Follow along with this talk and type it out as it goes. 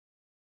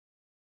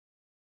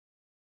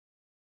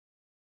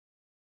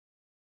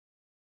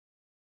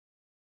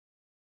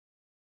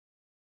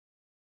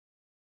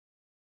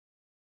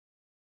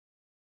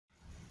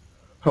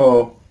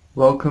Hello,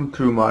 welcome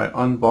to my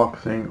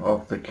unboxing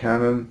of the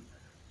Canon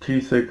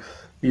T6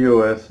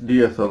 EOS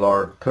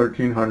DSLR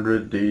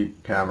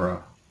 1300D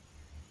camera.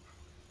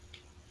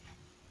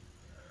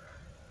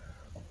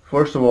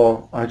 First of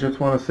all, I just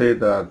want to say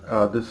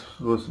that this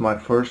was my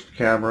first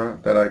camera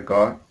that I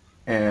got,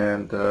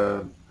 and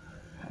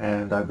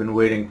I've been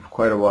waiting for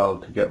quite a while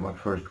to get my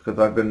first, because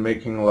I've been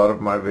making a lot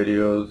of my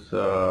videos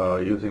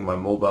using my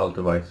mobile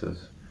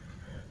devices.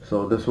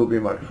 So this will be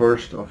my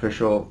first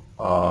official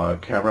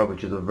camera,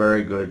 which is a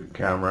very good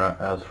camera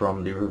as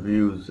from the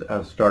reviews,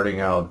 as starting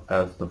out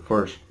as the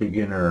first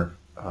beginner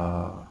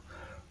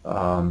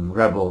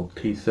Rebel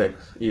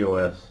T6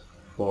 EOS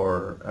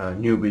for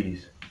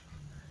newbies.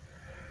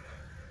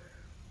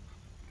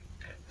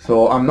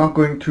 So I'm not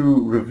going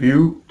to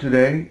review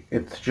today,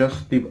 it's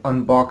just the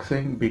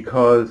unboxing,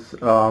 because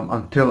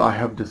until I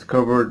have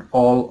discovered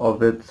all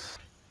of its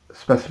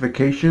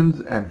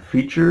specifications and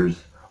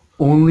features,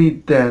 only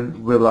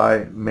then will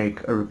I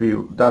make a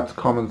review. That's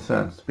common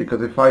sense,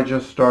 because if I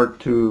just start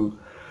to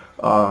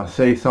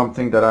say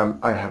something that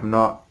I have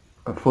not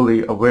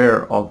fully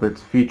aware of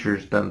its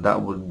features, then that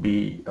would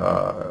be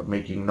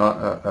making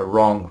not a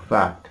wrong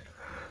fact.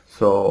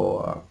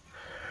 So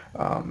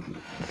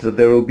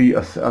there will be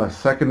a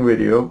second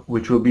video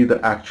which will be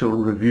the actual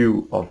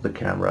review of the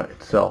camera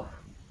itself.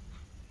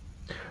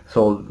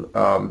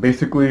 So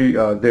basically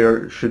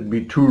there should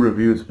be two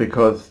reviews,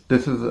 because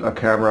this is a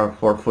camera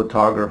for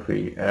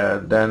photography,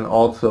 and then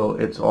also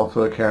it's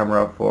also a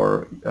camera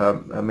for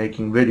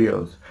making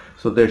videos.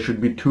 So there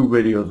should be two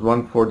videos,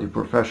 one for the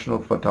professional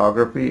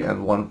photography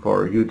and one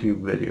for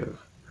YouTube videos,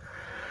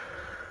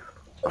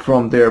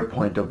 from their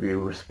point of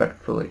view,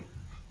 respectfully.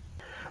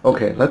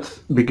 Okay, let's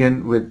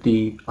begin with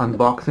the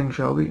unboxing,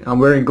 shall we? I'm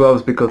wearing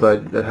gloves because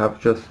I have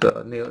just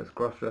nail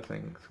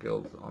cross-dressing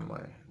skills on my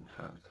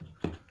hands.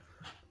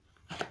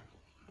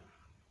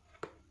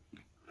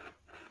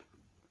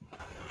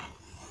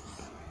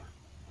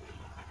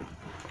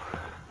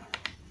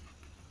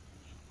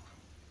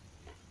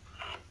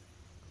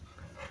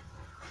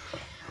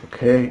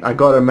 Okay, I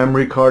got a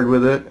memory card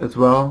with it as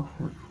well.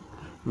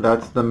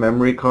 That's the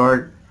memory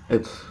card.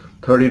 It's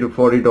 $30 to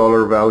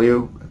 $40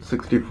 value,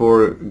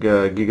 64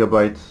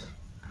 gigabytes.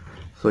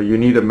 So you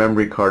need a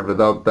memory card.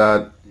 Without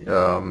that,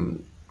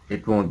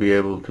 it won't be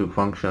able to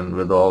function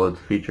with all its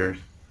features.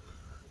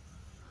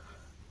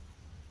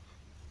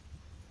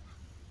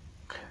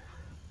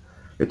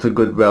 It's a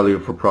good value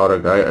for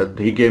product.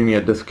 He gave me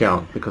a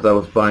discount because I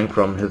was buying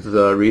from his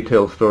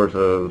retail store,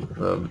 so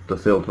the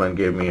salesman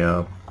gave me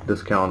a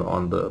discount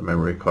on the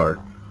memory card.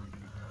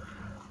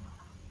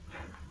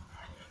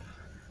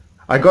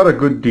 I got a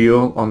good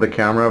deal on the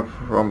camera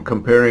from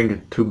comparing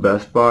it to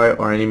Best Buy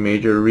or any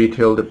major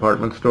retail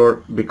department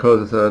store,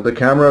 because the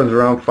camera is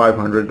around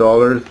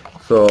 $500,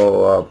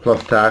 so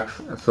plus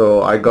tax.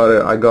 So I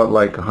got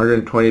like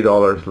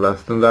 $120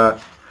 less than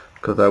that,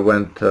 because I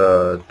went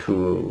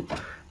to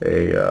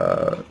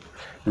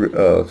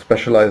a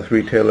specialized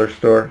retailer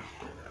store.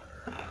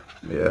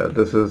 Yeah,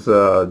 this is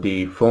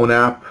the phone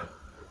app.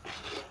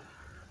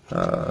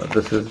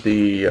 This is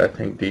I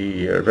think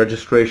the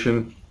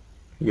registration.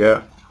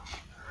 Yeah.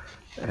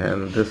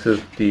 And this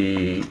is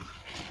the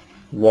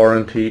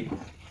warranty.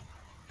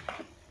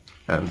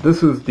 And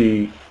this is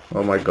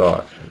oh my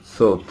god, it's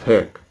so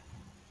thick.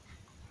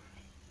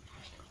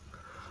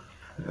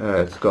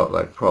 It's got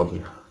like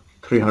probably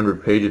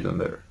 300 pages in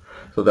there.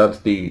 So that's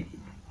the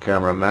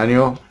camera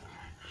manual.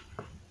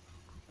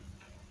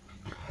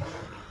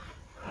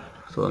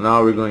 So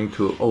now we're going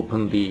to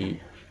open the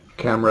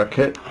camera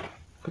kit.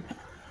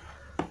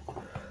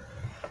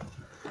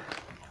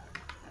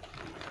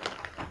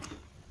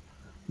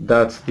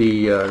 That's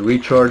the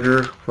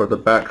recharger for the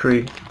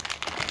battery.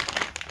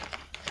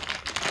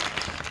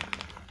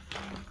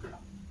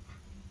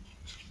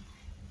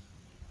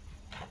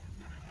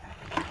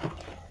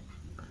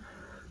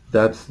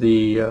 That's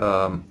the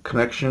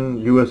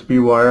connection,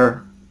 USB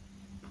wire.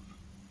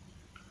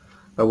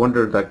 I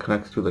wonder if that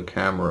connects to the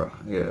camera.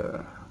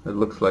 Yeah, it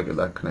looks like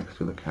that connects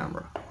to the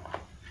camera.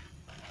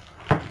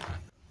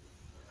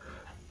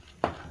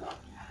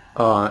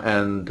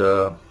 And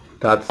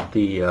that's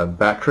the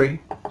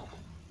battery.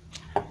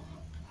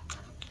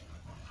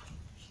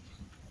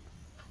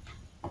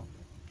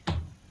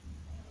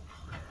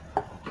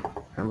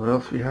 And what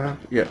else we have?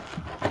 Yeah.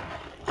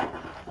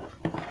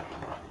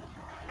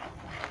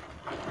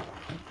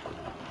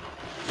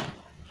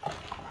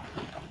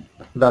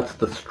 That's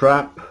the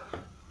strap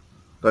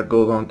that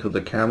goes onto the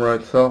camera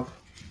itself.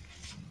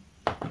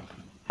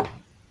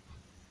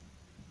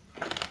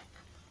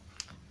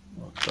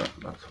 What's that?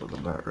 That's for the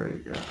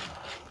battery, yeah.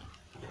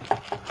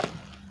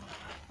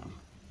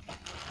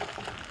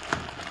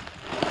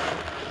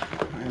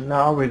 And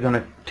now we're going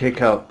to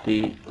take out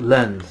the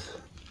lens.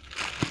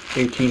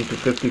 18 to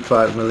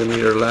 55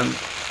 millimeter lens.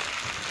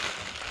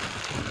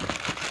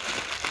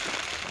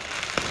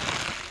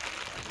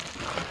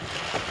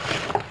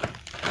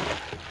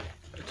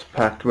 It's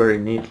packed very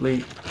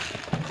neatly.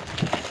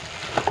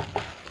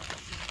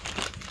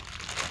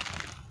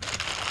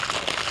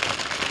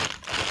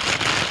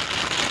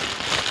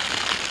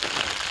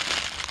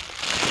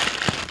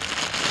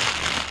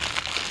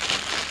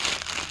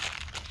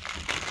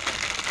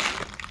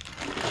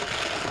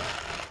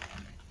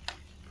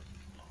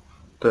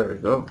 There we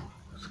go.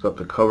 It's got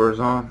the covers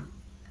on.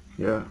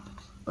 Yeah,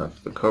 that's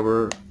the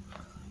cover.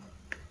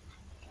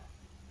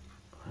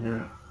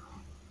 Yeah.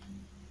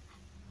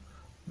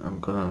 I'm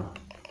gonna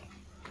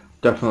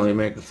definitely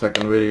make a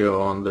second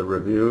video on the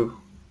review.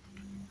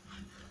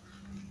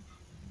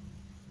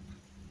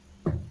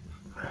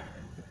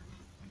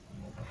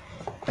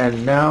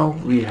 And now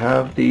we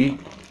have the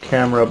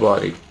camera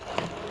body.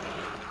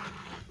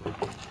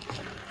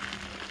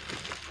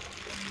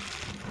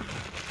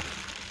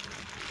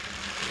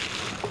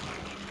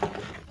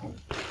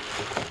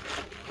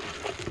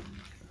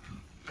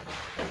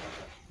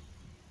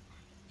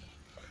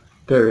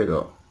 There you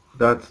go.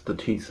 That's the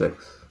T6.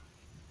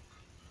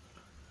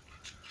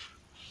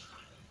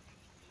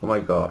 Oh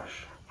my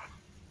gosh.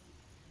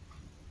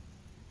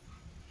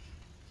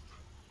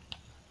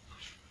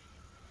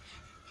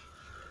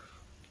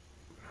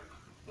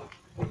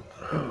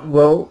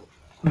 Well,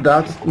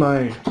 that's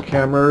my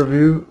camera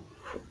review,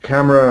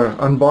 camera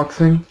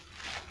unboxing,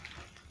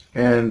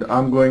 and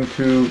I'm going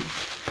to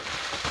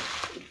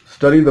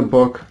study the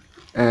book,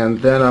 and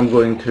then I'm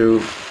going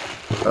to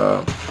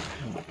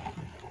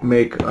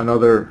make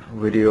another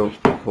video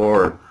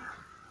for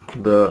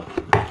the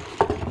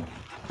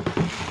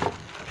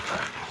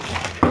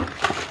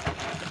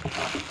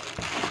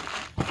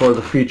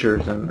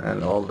features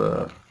and all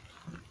the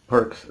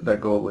perks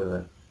that go with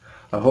it.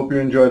 I hope you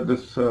enjoyed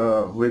this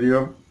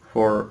video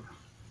for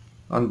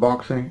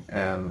unboxing,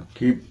 and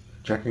keep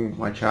checking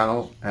my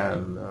channel,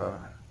 and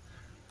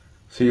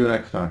see you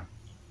next time.